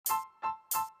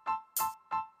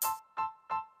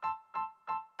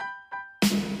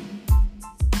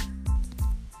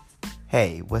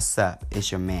Hey, what's up?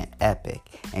 It's your man Epic,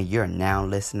 and you're now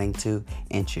listening to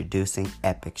Introducing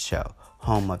Epic Show,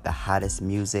 home of the hottest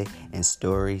music and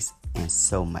stories and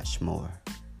so much more.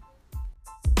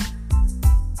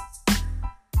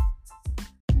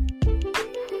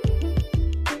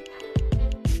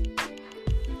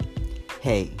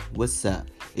 Hey, what's up?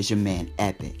 It's your man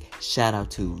Epic. Shout out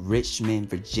to Richmond,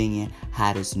 Virginia,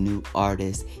 hottest new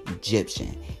artist,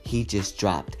 Egyptian. He just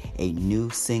dropped a new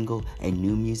single, a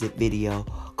new music video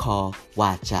called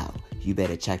Watch Out. You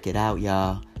better check it out,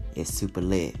 y'all. It's super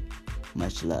lit.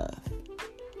 Much love.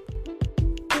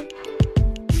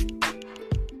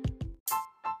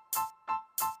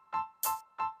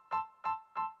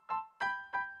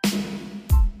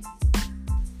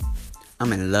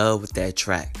 I'm in love with that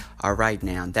track. Alright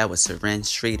now, that was Seren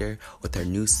Streeter with her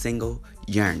new single,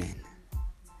 Yearning.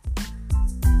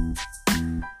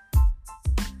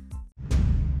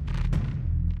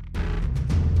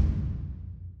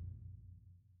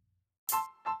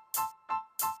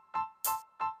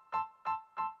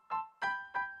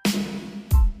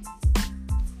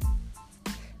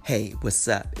 Hey, what's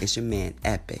up? It's your man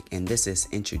Epic, and this is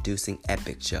Introducing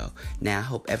Epic Show. Now, I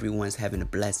hope everyone's having a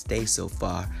blessed day so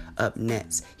far. Up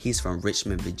next, he's from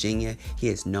Richmond, Virginia. He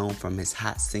is known from his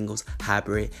hot singles,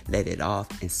 Hybrid, Let It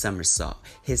Off, and Somersault.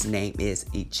 His name is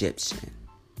Egyptian.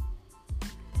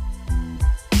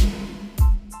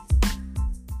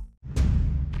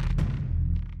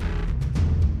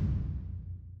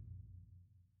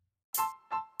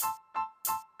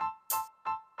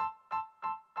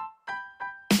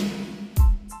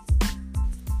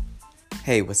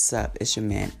 Hey, what's up? It's your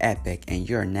man Epic, and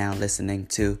you're now listening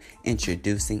to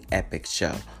Introducing Epic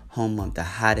Show, home of the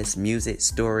hottest music,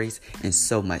 stories, and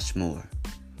so much more.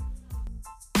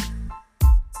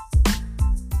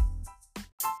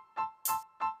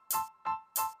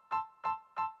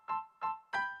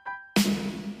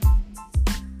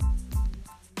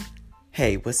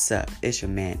 Hey, what's up? It's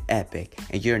your man Epic,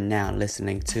 and you're now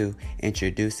listening to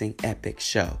Introducing Epic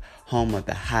Show, home of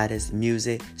the hottest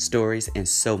music, stories, and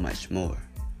so much more.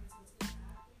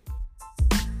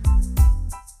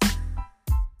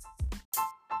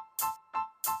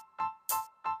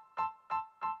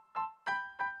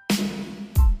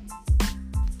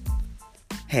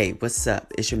 Hey, what's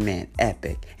up? It's your man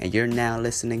Epic, and you're now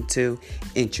listening to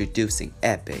Introducing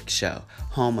Epic Show,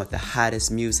 home of the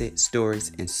hottest music,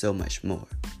 stories, and so much more.